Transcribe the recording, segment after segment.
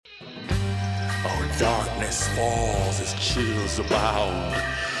Oh, darkness falls as chills abound.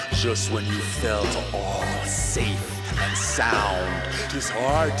 Just when you felt all safe and sound, this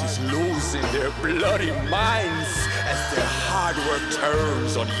heart is losing their bloody minds as their hard work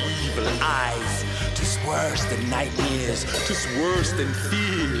turns on evil eyes. 'Tis worse than nightmares, 'tis worse than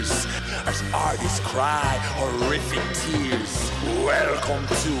fears, as artists cry horrific tears. Welcome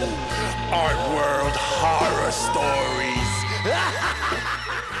to Art World Horror Stories.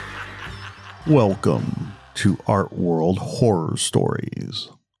 Welcome to Art World Horror Stories,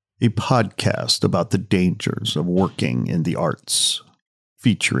 a podcast about the dangers of working in the arts,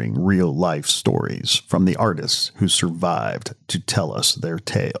 featuring real-life stories from the artists who survived to tell us their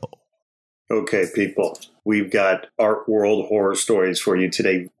tale. Okay, people, we've got Art World Horror Stories for you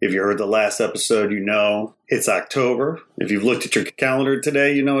today. If you heard the last episode, you know it's October. If you've looked at your calendar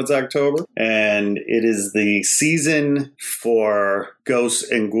today, you know it's October. And it is the season for ghosts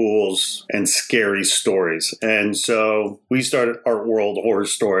and ghouls and scary stories. And so we started Art World Horror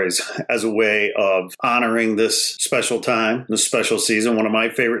Stories as a way of honoring this special time, this special season, one of my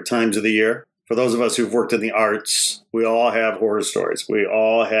favorite times of the year. For those of us who've worked in the arts, we all have horror stories. We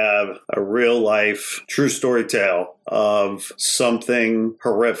all have a real-life, true story tale of something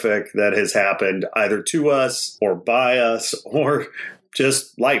horrific that has happened either to us or by us or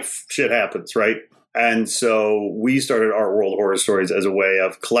just life. Shit happens, right? And so we started Art World Horror Stories as a way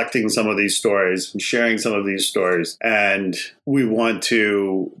of collecting some of these stories and sharing some of these stories. And we want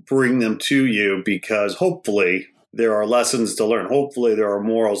to bring them to you because hopefully there are lessons to learn. Hopefully there are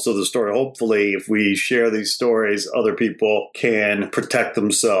morals to the story. Hopefully if we share these stories, other people can protect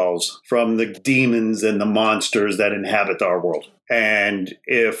themselves from the demons and the monsters that inhabit our world. And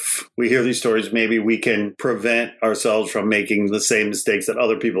if we hear these stories, maybe we can prevent ourselves from making the same mistakes that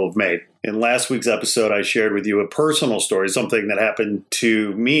other people have made. In last week's episode, I shared with you a personal story, something that happened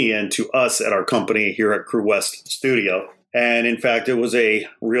to me and to us at our company here at Crew West Studio. And in fact, it was a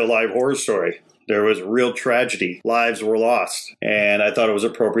real live horror story. There was real tragedy. Lives were lost. And I thought it was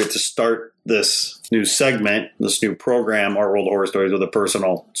appropriate to start this new segment, this new program, Art World Horror Stories, with a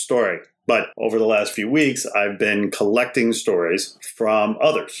personal story. But over the last few weeks, I've been collecting stories from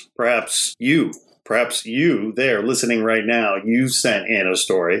others. Perhaps you there listening right now, you sent in a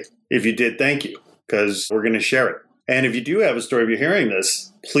story. If you did, thank you, because we're going to share it. And if you do have a story, if you're hearing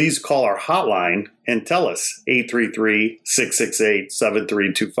this, please call our hotline and tell us,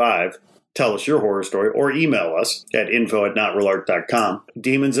 833-668-7325. Tell us your horror story or email us at info@notrealart.com.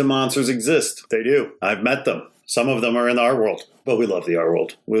 Demons and monsters exist. They do. I've met them. Some of them are in our world, but we love the art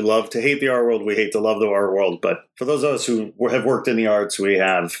world. We love to hate the art world. We hate to love the art world. But for those of us who have worked in the arts, we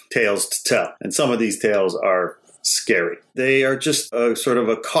have tales to tell. And some of these tales are scary. They are just a sort of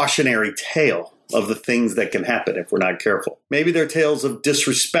a cautionary tale of the things that can happen if we're not careful. Maybe they're tales of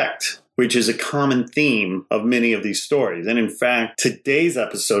disrespect, which is a common theme of many of these stories. And in fact, today's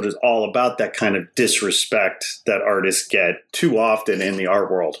episode is all about that kind of disrespect that artists get too often in the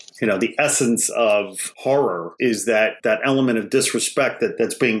art world. You know, the essence of horror is that element of disrespect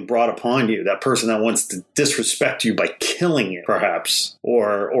that's being brought upon you, that person that wants to disrespect you by killing you, perhaps,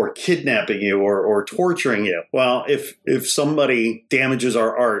 or kidnapping you or torturing you. Well, if somebody damages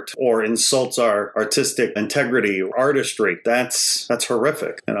our art or insults our artistic integrity or artistry, that's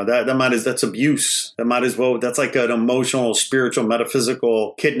horrific. You know, that's abuse. That's like an emotional, spiritual,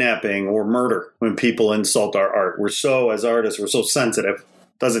 metaphysical kidnapping or murder when people insult our art. As artists, we're so sensitive.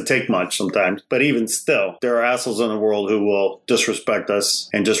 Doesn't take much sometimes. But even still, there are assholes in the world who will disrespect us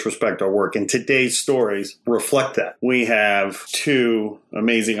and disrespect our work. And today's stories reflect that. We have two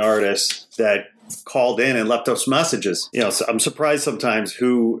amazing artists that called in and left us messages. You know, so I'm surprised sometimes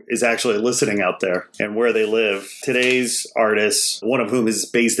who is actually listening out there and where they live. Today's artists, one of whom is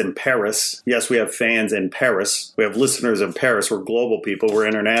based in Paris. Yes, we have fans in Paris. We have listeners in Paris. We're global people. We're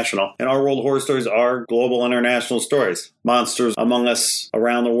international. And our World Horror Stories are global international stories. Monsters among us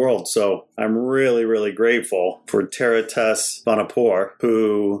around the world. So I'm really, really grateful for Vatanpour,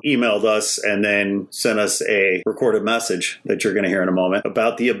 who emailed us and then sent us a recorded message that you're going to hear in a moment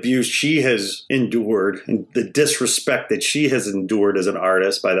about the abuse she has endured and the disrespect that she has endured as an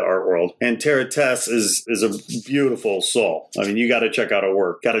artist by the art world. And Tara Tess is a beautiful soul. I mean, you got to check out her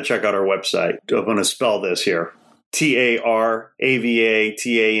work. Got to check out her website. I'm going to spell this here.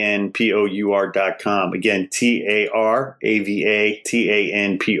 TaraVatanpour.com. Again,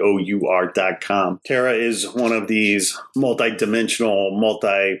 TaraVatanpour.com. Tara is one of these multi-dimensional,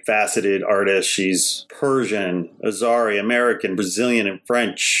 multifaceted artists. She's Persian, Azari, American, Brazilian, and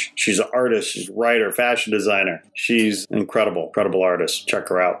French. She's an artist, she's a writer, fashion designer. She's an incredible artist. Check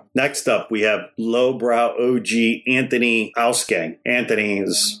her out. Next up, we have lowbrow OG Anthony Ausgang. Anthony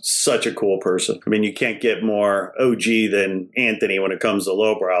is such a cool person. I mean, you can't get more OG than Anthony when it comes to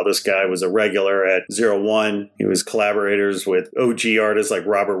lowbrow. This guy was a regular at 01. He was collaborators with OG artists like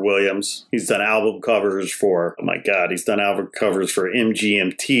Robert Williams. He's done album covers for, he's done album covers for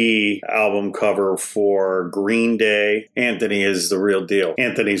MGMT, album cover for Green Day. Anthony is the real deal.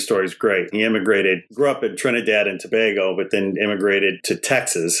 Anthony's story is great. He grew up in Trinidad and Tobago, but then immigrated to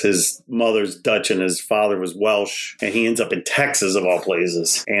Texas. His mother's Dutch and his father was Welsh, and he ends up in Texas of all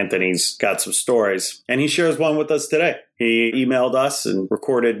places. Anthony's got some stories, and he shares one with us today. He emailed us and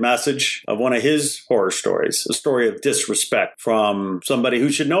recorded a message of one of his horror stories, a story of disrespect from somebody who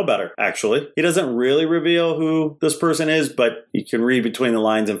should know better, actually. He doesn't really reveal who this person is, but you can read between the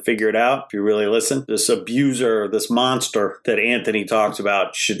lines and figure it out if you really listen. This abuser, this monster that Anthony talks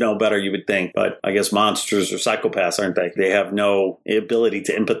about should know better, you would think. But I guess monsters are psychopaths, aren't they? They have no ability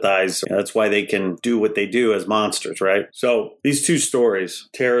to empathize. That's why they can do what they do as monsters, right? So these two stories,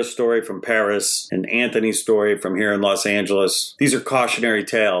 Tara's story from Paris and Anthony's story from here in Los Angeles, these are cautionary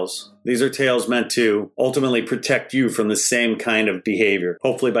tales. These are tales meant to ultimately protect you from the same kind of behavior.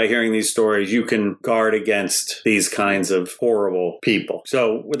 Hopefully by hearing these stories, you can guard against these kinds of horrible people.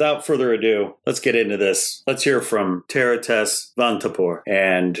 So without further ado, let's get into this. Let's hear from Tara Tess Vatanpour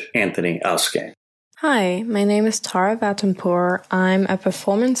and Anthony Ausgang. Hi, my name is Tara Vatanpour. I'm a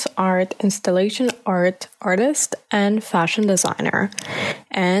performance art, installation art artist, and fashion designer.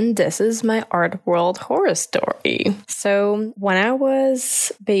 And this is my art world horror story. So when I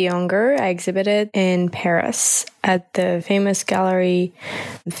was a bit younger, I exhibited in Paris at the famous gallery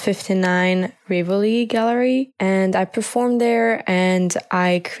 59 Rivoli Gallery, and I performed there and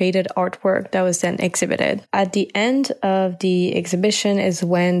I created artwork that was then exhibited. At the end of the exhibition is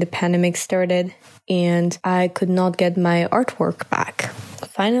when the pandemic started and I could not get my artwork back.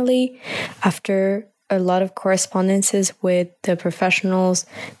 Finally, after a lot of correspondences with the professionals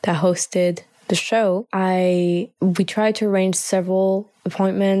that hosted the show, we tried to arrange several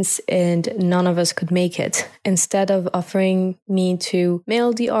appointments and none of us could make it. Instead of offering me to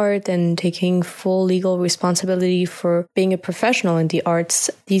mail the art and taking full legal responsibility for being a professional in the arts,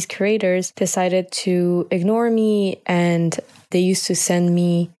 these curators decided to ignore me, and they used to send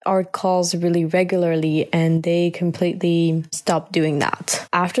me art calls really regularly, and they completely stopped doing that.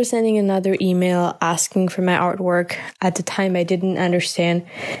 After sending another email asking for my artwork, at the time I didn't understand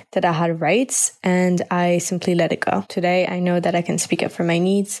that I had rights, and I simply let it go. Today I know that I can speak up for my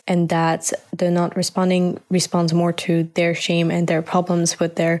needs, and that the not responding responds more to their shame and their problems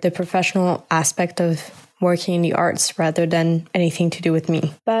with the professional aspect of working in the arts rather than anything to do with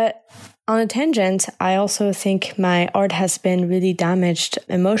me. But on a tangent, I also think my art has been really damaged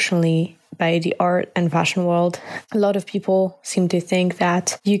emotionally by the art and fashion world. A lot of people seem to think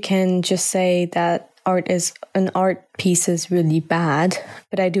that you can just say that an art piece is really bad,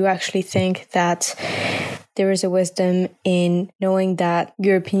 but I do actually think that there is a wisdom in knowing that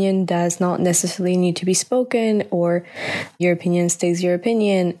your opinion does not necessarily need to be spoken, or your opinion stays your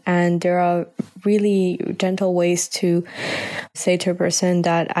opinion, and there are really gentle ways to say to a person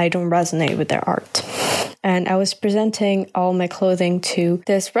that I don't resonate with their art. And I was presenting all my clothing to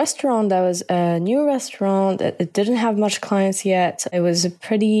this restaurant that was a new restaurant. It didn't have much clients yet. It was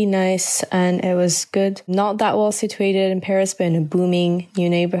pretty nice and it was good. Not that well situated in Paris, but in a booming new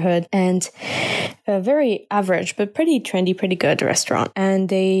neighborhood. And a very average, but pretty trendy, pretty good restaurant. And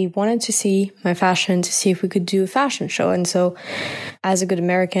they wanted to see my fashion, to see if we could do a fashion show. And so as a good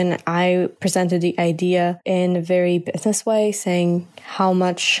American, I presented the idea in a very business way, saying how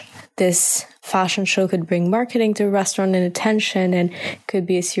much this fashion show could bring marketing to a restaurant and attention, and could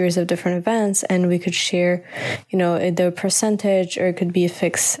be a series of different events, and we could share, the percentage, or it could be a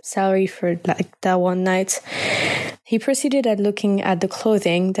fixed salary for like that one night. He proceeded at looking at the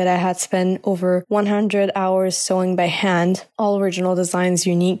clothing that I had spent over 100 hours sewing by hand, all original designs,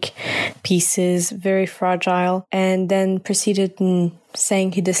 unique pieces, very fragile, and then proceeded in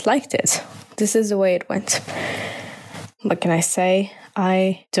saying he disliked it. This is the way it went. What can I say?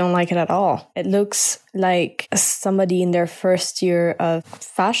 I don't like it at all. It looks like somebody in their first year of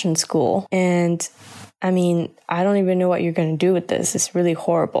fashion school, and I mean, I don't even know what you're going to do with this. It's really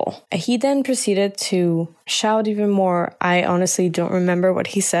horrible. He then proceeded to shout even more. I honestly don't remember what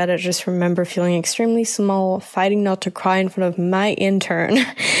he said. I just remember feeling extremely small, fighting not to cry in front of my intern,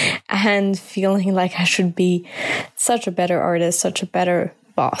 and feeling like I should be such a better artist, such a better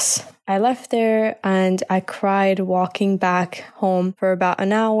boss. I left there and I cried walking back home for about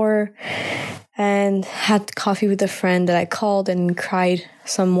an hour and had coffee with a friend that I called and cried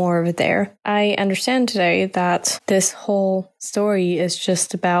some more over there. I understand today that this whole story is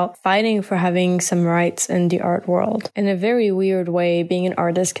just about fighting for having some rights in the art world. In a very weird way, being an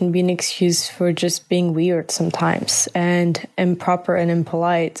artist can be an excuse for just being weird sometimes and improper and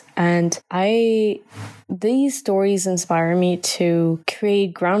impolite. And these stories inspire me to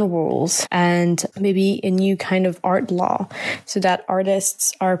create ground rules and maybe a new kind of art law so that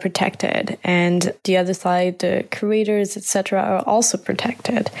artists are protected and the other side, the creators, etc., are also protected.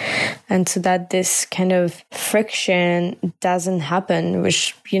 And so that this kind of friction doesn't happen,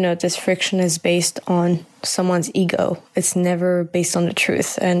 which, this friction is based on someone's ego. It's never based on the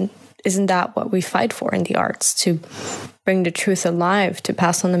truth. And isn't that what we fight for in the arts? To bring the truth alive, to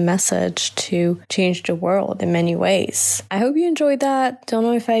pass on the message, to change the world in many ways. I hope you enjoyed that. Don't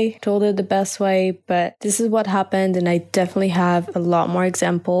know if I told it the best way, but this is what happened, and I definitely have a lot more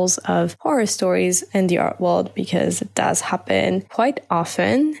examples of horror stories in the art world because it does happen quite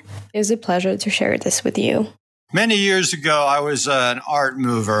often. It was a pleasure to share this with you. Many years ago, I was an art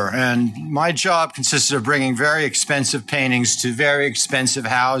mover, and my job consisted of bringing very expensive paintings to very expensive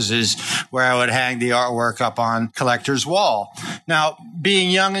houses where I would hang the artwork up on collector's wall. Now, being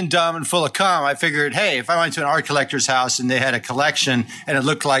young and dumb and full of cum, I figured, hey, if I went to an art collector's house and they had a collection and it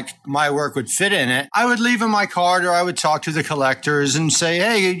looked like my work would fit in it, I would leave them my card or I would talk to the collectors and say,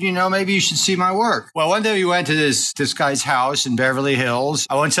 hey, maybe you should see my work. Well, one day we went to this guy's house in Beverly Hills.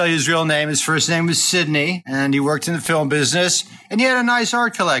 I won't tell you his real name. His first name was Sidney, and he worked in the film business, and he had a nice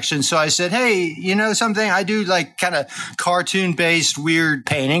art collection. So I said, hey, something? I do like kind of cartoon-based weird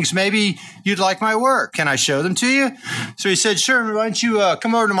paintings. Maybe you'd like my work. Can I show them to you? So he said, sure. Why don't you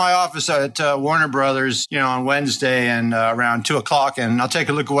come over to my office at Warner Brothers, on Wednesday and around 2:00, and I'll take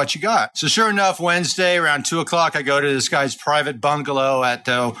a look at what you got. So sure enough, Wednesday around 2:00, I go to this guy's private bungalow at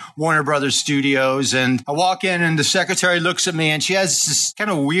Warner Brothers Studios, and I walk in, and the secretary looks at me, and she has this kind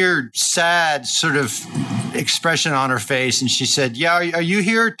of weird, sad sort of expression on her face, and she said, yeah, are you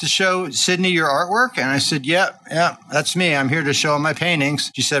here to show Sidney your artwork? And I said, yeah, that's me. I'm here to show him my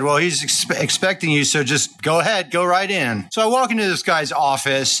paintings. She said, well, he's expecting you, so just go ahead, go right in. So I walk into this guy's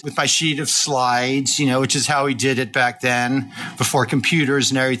office with my sheet of slides, which is how we did it back then. Before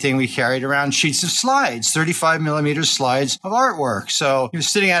computers and everything, we carried around sheets of slides, 35 millimeter slides of artwork. So he was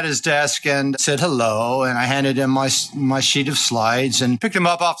sitting at his desk and said hello, and I handed him my sheet of slides and picked them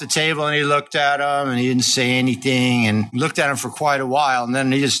up off the table, and he looked at them, and he didn't say anything, and looked at them for quite a while, and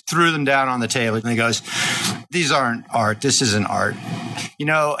then he just threw them down on the table, and he goes, these aren't art. This isn't art.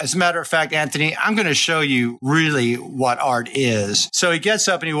 As a matter of fact, Anthony, I'm going to show you really what art is. So he gets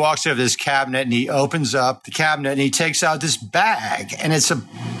up and he walks over to this cabinet, and he opens up the cabinet, and he takes out this bag, and it's a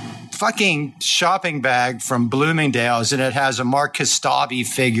fucking shopping bag from Bloomingdale's, and it has a Mark Kastabi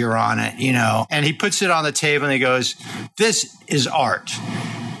figure on it, and he puts it on the table, and he goes, this is art.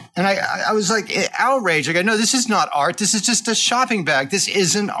 And I was like outraged. I go, no, this is not art. This is just a shopping bag. This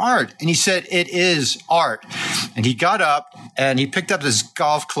isn't art. And he said, it is art. And he got up and he picked up this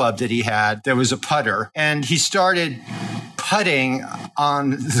golf club that he had. There was a putter. And he started putting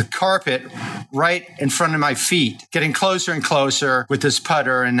on the carpet right in front of my feet, getting closer and closer with this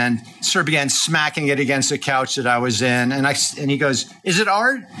putter, and then sort of began smacking it against the couch that I was in. And he goes, is it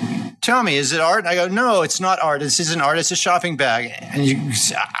art? Tell me, is it art? And I go, no, it's not art. This isn't art. It's a shopping bag. And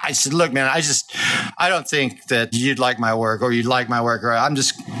I said, look, man, I don't think that you'd like my work, or you'd like my work, or I'm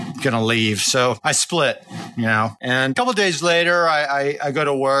just going to leave. So I split, And a couple of days later, I go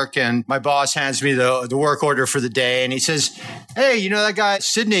to work, and my boss hands me the work order for the day. And he says, hey, that guy,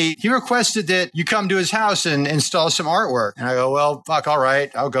 Sidney, he requested that you come to his house and install some artwork. And I go, well, fuck, all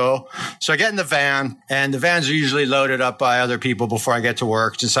right, I'll go. So I get in the van, and the vans are usually loaded up by other people before I get to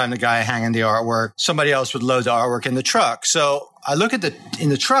work. Since I'm the guy hanging the artwork, somebody else would load the artwork in the truck. So I look in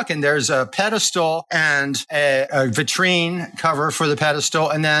the truck, and there's a pedestal and a vitrine cover for the pedestal,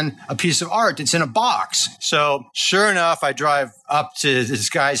 and then a piece of art that's in a box. So sure enough, I drive up to this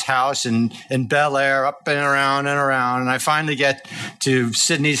guy's house in Bel Air, up and around and around. And I finally get to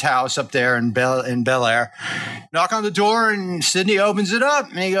Sydney's house up there in Bel Air. Knock on the door, and Sydney opens it up,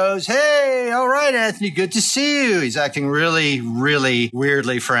 and he goes, "Hey, all right, Anthony, good to see you." He's acting really, really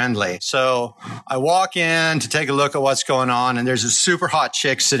weirdly friendly. So I walk in to take a look at what's going on, and there's a super hot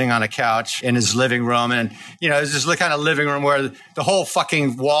chick sitting on a couch in his living room. And, it's this kind of living room where the whole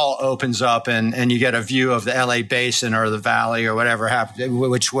fucking wall opens up, and you get a view of the LA basin or the valley or whatever,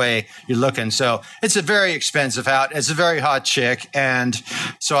 which way you're looking. So it's a very expensive house. It's a very hot chick. And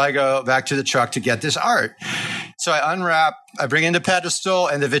so I go back to the truck to get this art. So I unwrap, I bring in the pedestal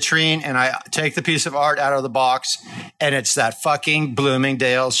and the vitrine, and I take the piece of art out of the box, and it's that fucking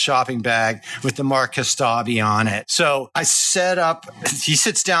Bloomingdale's shopping bag with the Mark Kastabi on it. So I set up, he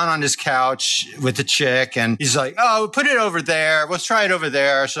sits down on his couch with the chick, and he's like, "Oh, put it over there. Let's try it over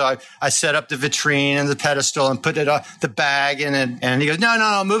there." So I set up the vitrine and the pedestal and put it on the bag in it. And he goes,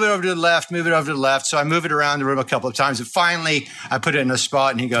 no, move it over to the left, move it over to the left. So I move it around the room a couple of times, and finally I put it in a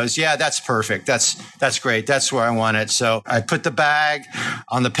spot, and he goes, "Yeah, that's perfect. That's great. That's where I want it." So I put the bag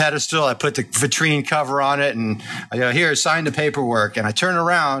on the pedestal. I put the vitrine cover on it, and I go, "Here, sign the paperwork." And I turn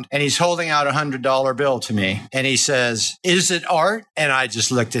around, and he's holding out a $100 bill to me. And he says, "Is it art?" And I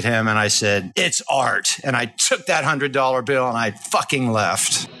just looked at him and I said, "It's art." And I took that $100 bill and I fucking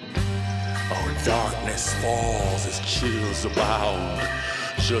left. Oh, darkness falls as chills abound.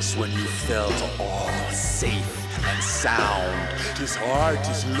 Just when you felt all safe and sound, this heart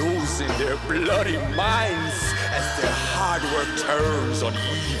is losing their bloody minds as their hard work turns on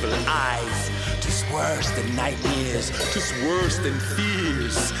evil eyes. 'Tis worse than nightmares, 'tis worse than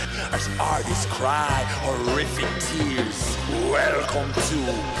fears, as artists cry horrific tears. Welcome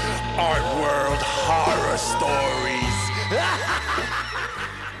to Art World Horror Stories.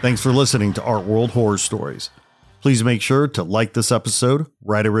 Thanks for listening to Art World Horror Stories. Please make sure to like this episode,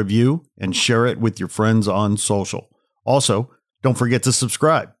 write a review, and share it with your friends on social. Also, don't forget to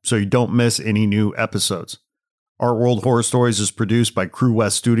subscribe so you don't miss any new episodes. Art World Horror Stories is produced by Crew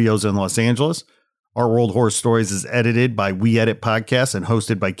West Studios in Los Angeles. Art World Horror Stories is edited by We Edit Podcast and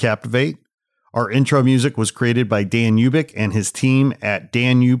hosted by Captivate. Our intro music was created by Dan Ubik and his team at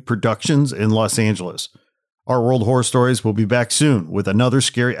Dan U Productions in Los Angeles. Art World Horror Stories will be back soon with another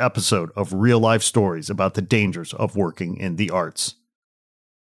scary episode of real-life stories about the dangers of working in the arts.